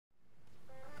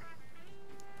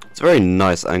It's a very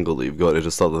nice angle that you've got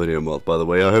to start the video, Moth, by the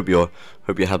way. I hope you're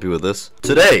happy with this.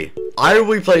 Today, I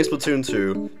will be playing Splatoon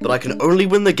 2, but I can only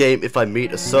win the game if I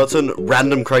meet a certain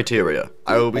random criteria.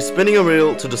 I will be spinning a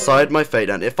wheel to decide my fate,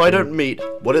 and if I don't meet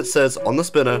what it says on the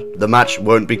spinner, the match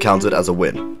won't be counted as a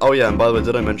win. Oh yeah, and by the way,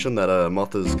 did I mention that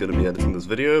Moth is going to be editing this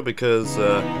video because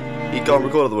he can't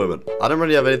record at the moment. I don't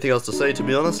really have anything else to say, to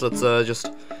be honest.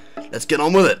 Let's get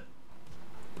on with it.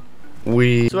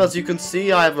 So as you can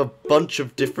see, I have a bunch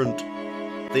of different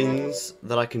things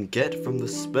that I can get from the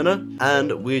spinner,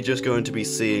 and we're just going to be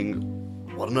seeing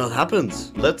what on earth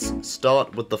happens. Let's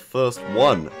start with the first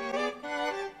one.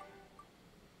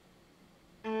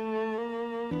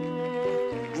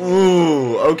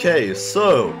 Ooh, okay,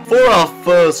 so for our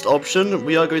first option,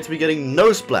 we are going to be getting no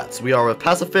splats. We are a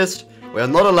pacifist. We are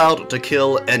not allowed to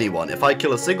kill anyone. If I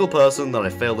kill a single person, then I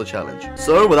fail the challenge.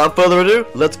 So, without further ado,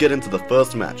 let's get into the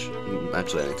first match.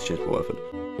 Actually, I need to change my weapon.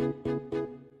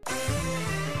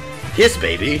 Yes,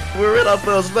 baby! We're in our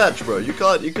first match, bro. You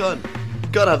can't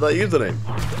have that username.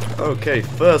 Okay,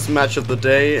 first match of the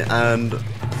day, and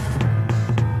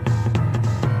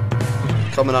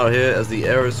coming out here as the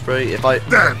aerospray.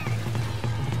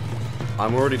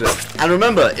 I'm already dead. And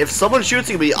remember, if someone's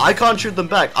shooting me, I can't shoot them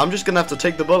back. I'm just gonna have to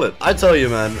take the bullet. I tell you,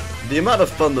 man, the amount of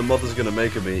fun the Moth is gonna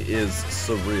make of me is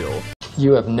surreal.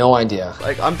 You have no idea.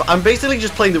 Like, I'm basically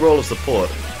just playing the role of support.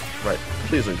 Right,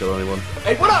 please don't kill anyone.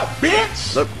 Hey, what up,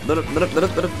 bitch? No.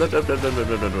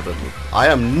 I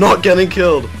am not getting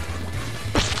killed.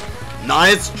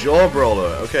 Nice jaw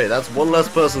brawler. Okay, that's one less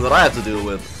person that I have to deal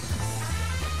with.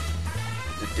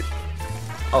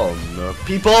 Oh no,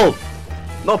 people!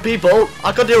 Not people!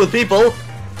 I can't deal with people!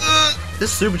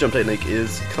 This super jump technique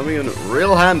is coming in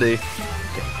real handy.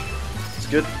 Okay, it's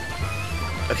good.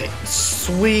 Okay,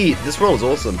 sweet! This roll is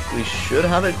awesome. We should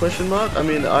have it, question mark? I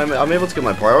mean, I'm able to get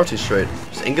my priorities straight.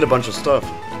 Just ingot a bunch of stuff.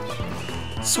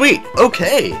 Sweet!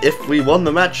 Okay! If we won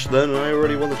the match, then I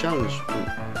already won the challenge.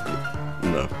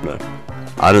 No.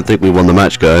 I don't think we won the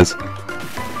match, guys.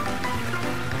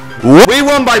 We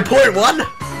won by 0.1?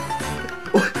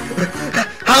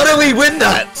 How did we win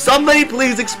that? Somebody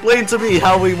please explain to me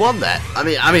how we won that. I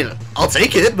mean, I'll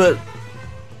take it, but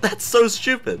that's so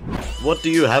stupid. What do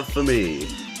you have for me?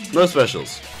 No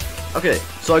specials. Okay,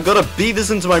 so I gotta beat this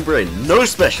into my brain. No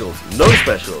specials. No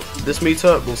specials. This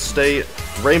meter will stay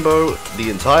rainbow the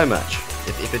entire match.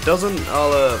 If it doesn't,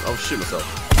 I'll shoot myself.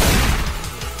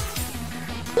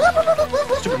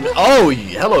 Oh,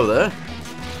 hello there.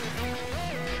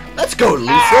 Let's go, Lisa,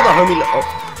 the homie. Oh,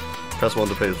 press 1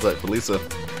 to pay respect for Lisa.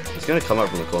 It's gonna come out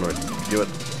from the corner. Do it.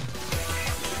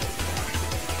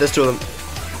 There's two of them.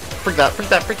 Freak that.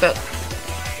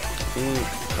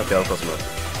 Okay, I'll cross them out.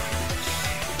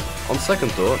 On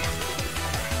second thought.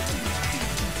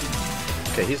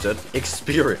 Okay, he's dead.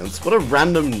 Experience. What a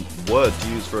random word to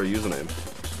use for a username.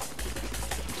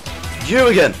 You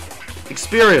again!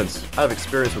 Experience. I have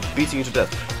experience with beating you to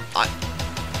death.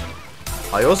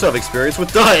 I also have experience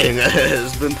with dying.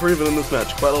 It's been proven in this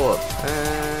match quite a lot.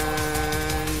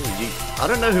 I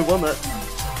don't know who won that.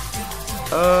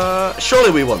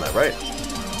 Surely we won that, right?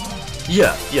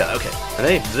 Yeah, okay. And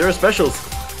hey, 0 specials.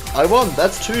 I won.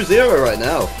 That's 2-0 right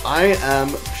now. I am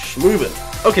schmoovin'.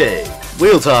 Okay,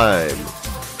 wheel time.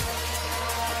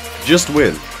 Just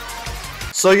win.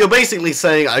 So you're basically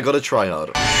saying I gotta try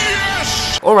harder.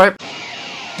 Yes! Alright.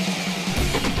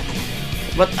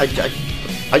 What?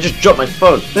 I just dropped my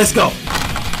phone. Let's go.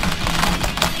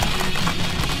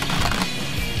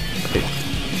 Okay.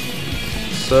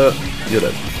 Sir, you're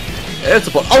dead. It's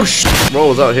a ball. Oh shit!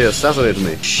 Roll's out here assassinating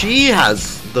me. She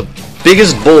has the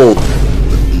biggest ball.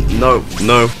 No.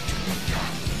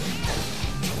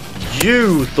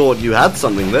 You thought you had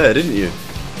something there, didn't you?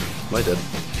 I did.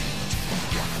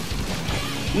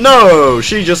 No,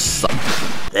 she just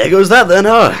sucked. There goes that then,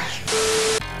 huh?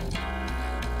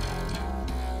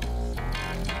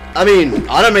 I mean,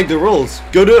 I don't make the rules.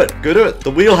 Go do it. The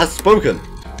wheel has spoken.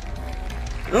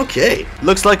 Okay,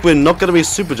 looks like we're not gonna be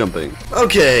super jumping.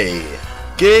 Okay,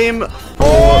 game 4,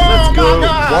 let's go.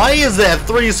 Why is there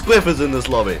 3 squiffers in this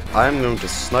lobby? I'm going to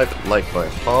snipe like by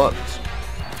heart.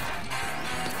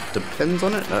 Depends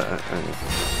on it?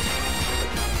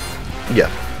 Yeah.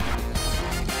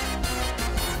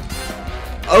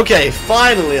 Okay,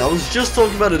 finally, I was just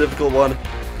talking about a difficult one.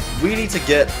 We need to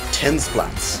get 10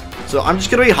 splats. So I'm just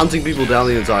gonna be hunting people down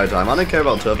the entire time. I don't care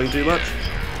about turfing too much.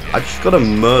 I just gotta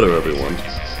murder everyone.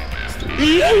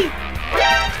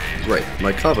 Great,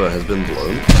 my cover has been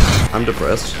blown. I'm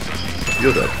depressed.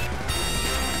 You're dead.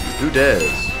 Who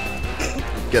dares?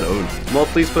 Get owned. Moth,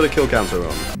 please put a kill counter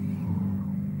on.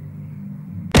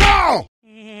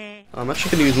 I'm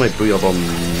actually gonna use my booyah bomb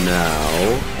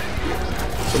now.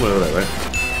 Someone over there, right?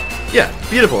 Yeah,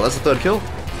 beautiful. That's the third kill.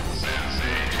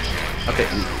 Okay,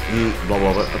 blah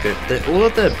blah blah. Okay, they're all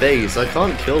at their base. I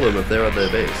can't kill them if they're at their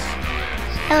base.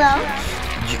 Hello?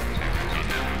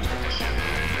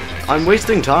 I'm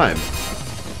wasting time.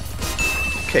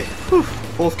 Okay, whew,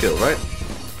 fourth kill, right?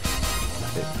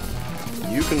 Okay.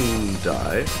 You can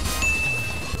die.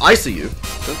 I see you.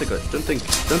 Don't think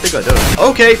I don't.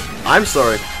 Okay, I'm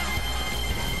sorry.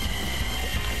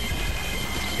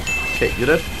 Okay, you're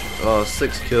dead. Oh,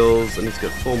 6 kills. I need to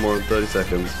get 4 more in 30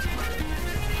 seconds.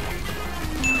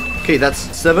 Okay, that's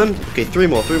 7. Okay, 3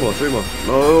 more.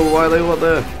 No, why are they all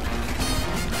there?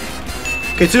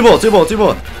 Okay, 2 more.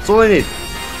 That's all I need.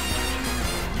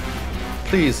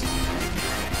 Please.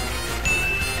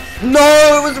 No,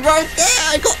 it was right there.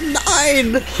 I got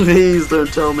 9. Please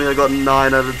don't tell me I got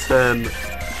 9 out of 10.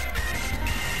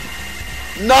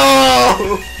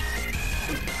 No.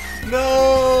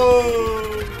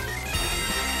 No.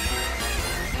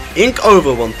 Ink over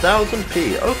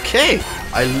 1000p. Okay.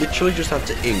 I literally just have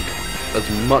to ink as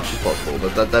much as possible.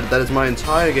 That is my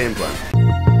entire game plan.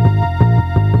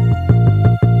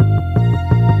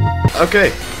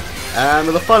 Okay. And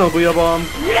with the final Booyah Bomb,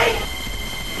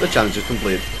 the challenge is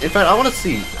complete. In fact, I want to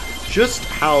see just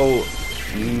how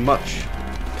much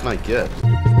can I get.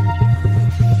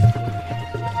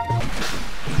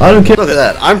 I don't care. Look at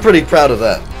that. I'm pretty proud of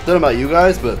that. Don't know about you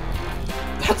guys, but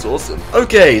that's awesome.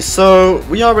 Okay, so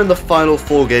we are in the final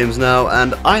 4 games now,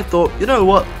 and I thought, you know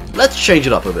what? Let's change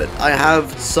it up a bit. I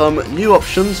have some new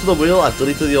options for the wheel. I've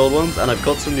deleted the old ones, and I've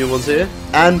got some new ones here.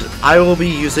 And I will be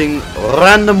using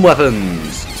random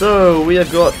weapons. So we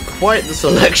have got quite the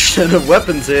selection of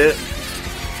weapons here.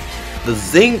 The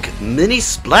Zinc Mini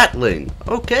Splatling.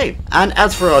 Okay. And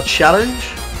as for our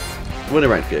challenge, win a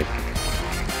ranked game.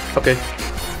 Okay.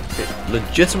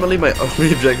 Legitimately, my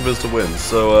only objective is to win.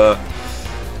 So,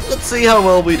 let's see how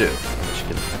well we do. I'm just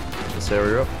gonna get this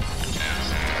area up.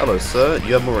 Hello, sir.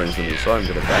 You have more range than me, so I'm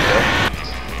gonna back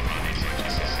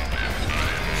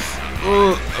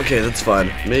up. Okay, that's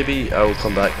fine. Maybe I will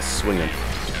come back swinging.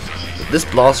 This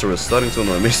blaster is starting to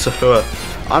annoy me, so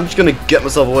I'm just gonna get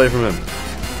myself away from him.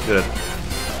 Good.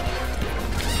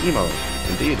 Emo,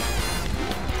 indeed.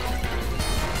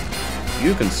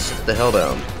 You can sit the hell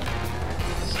down.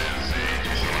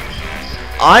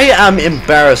 I am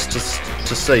embarrassed to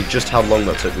say just how long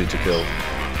that took me to kill.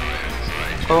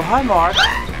 Oh, hi, Mark.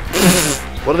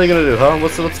 What are they gonna do, huh?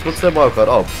 What's their wildcard?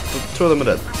 Oh, 2 of them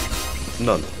are dead.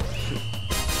 None.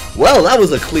 Well, that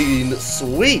was a clean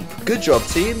sweep. Good job,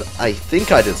 team. I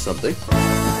think I did something.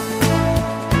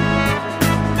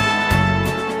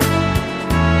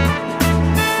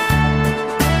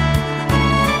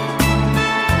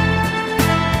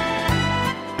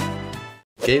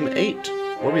 Game 8.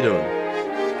 What are we doing?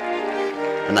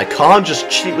 And I can't just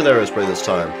cheat with aerospray this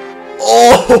time.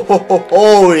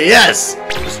 Oh, yes!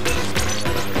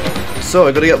 So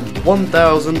I gotta get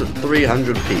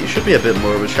 1,300p. Should be a bit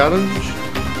more of a challenge.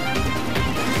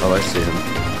 Oh, I see him.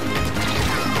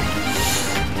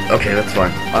 Okay, that's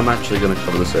fine. I'm actually gonna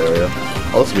cover this area.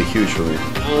 Oh, this will be huge for me.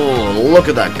 Oh, look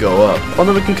at that go up. Oh,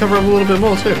 then we can cover up a little bit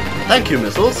more too. Thank you,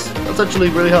 missiles. That's actually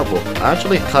really helpful. I'm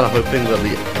actually kind of hoping that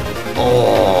the...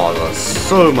 Oh, that's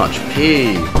so much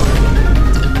P.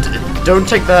 Don't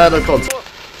take that out of context.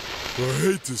 I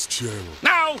hate this channel.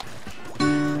 No!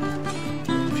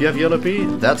 If you have yellow P,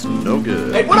 that's no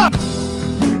good. Hey, what up?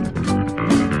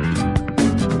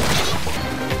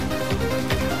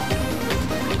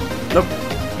 Nope.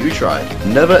 You try.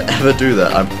 Never ever do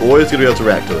that. I'm always gonna be able to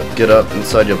react to it. Get up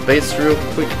inside your base real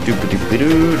quick.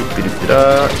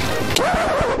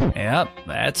 Yep,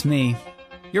 that's me.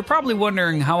 You're probably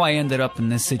wondering how I ended up in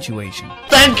this situation.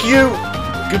 Thank you!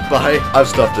 Goodbye. I've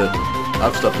stopped it.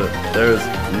 I've stopped it. There is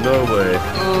no way.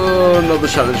 Oh, another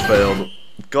challenge failed.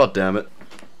 God damn it.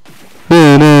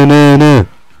 No.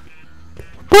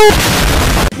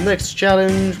 Next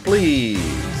challenge,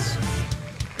 please.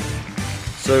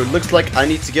 So, looks like I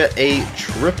need to get a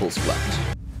triple splat.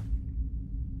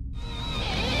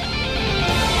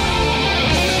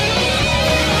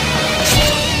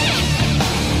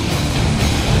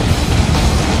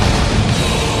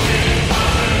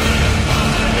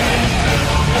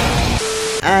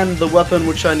 And the weapon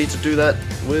which I need to do that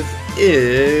with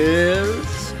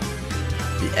is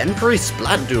the Emperor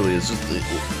Splat Dually. It's just the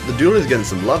Dually is getting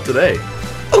some love today.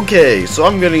 Okay, so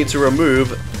I'm going to need to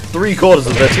remove 3/4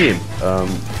 of their team.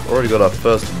 Already got our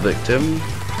first victim.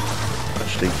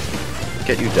 Actually,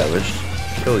 get you damaged.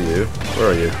 Kill you. Where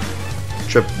are you?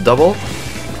 Trip double.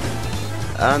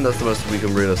 And that's the most we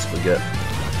can realistically get.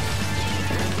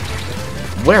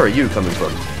 Where are you coming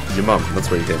from? Your mum. That's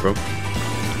where you came from.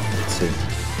 Let's see.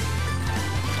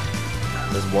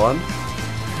 There's 1,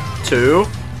 2.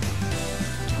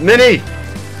 Mini!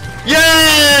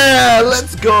 Yeah!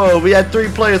 Let's go! We had 3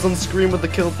 players on screen with the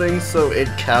kill thing, so it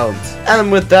counts.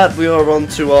 And with that, we are on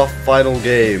to our final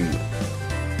game.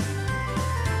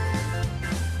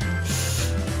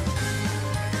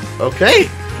 Okay,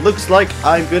 looks like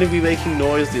I'm going to be making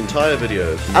noise the entire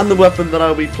video. And the weapon that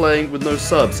I'll be playing with no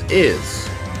subs is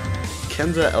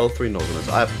Kenza L3 Noggins.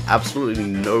 I have absolutely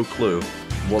no clue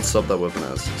what sub that weapon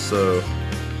has, so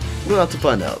we'll have to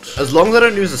find out. As long as I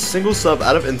don't use a single sub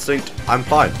out of instinct, I'm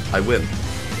fine. I win.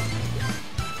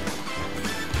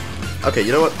 Okay,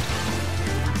 you know what?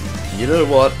 You know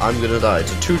what? I'm gonna die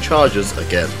to 2 charges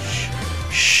again.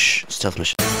 Shh. Stealth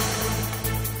mission.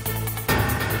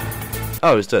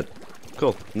 Oh, he's dead.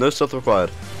 Cool. No stealth required.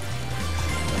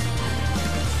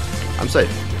 I'm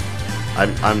safe.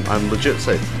 I'm legit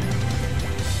safe.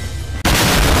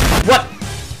 What?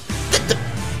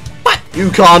 What? You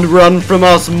can't run from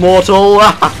us, mortal!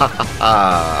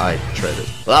 I traded.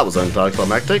 Well, that was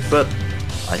anticlimactic, but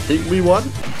I think we won.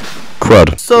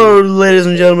 Crud. So, ladies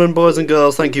and gentlemen, boys and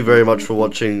girls, thank you very much for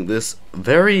watching this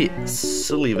very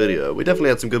silly video. We definitely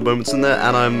had some good moments in there,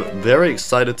 and I'm very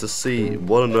excited to see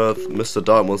what on earth Mr.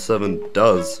 Dark17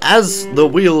 does. As the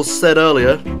wheels said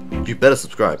earlier, you better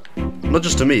subscribe. Not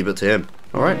just to me, but to him.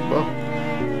 Alright, well,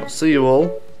 I'll see you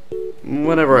all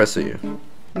whenever I see you.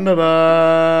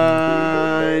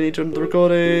 Bye-bye! I need to end the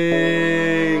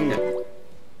recording!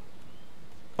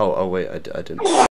 Oh wait, I didn't.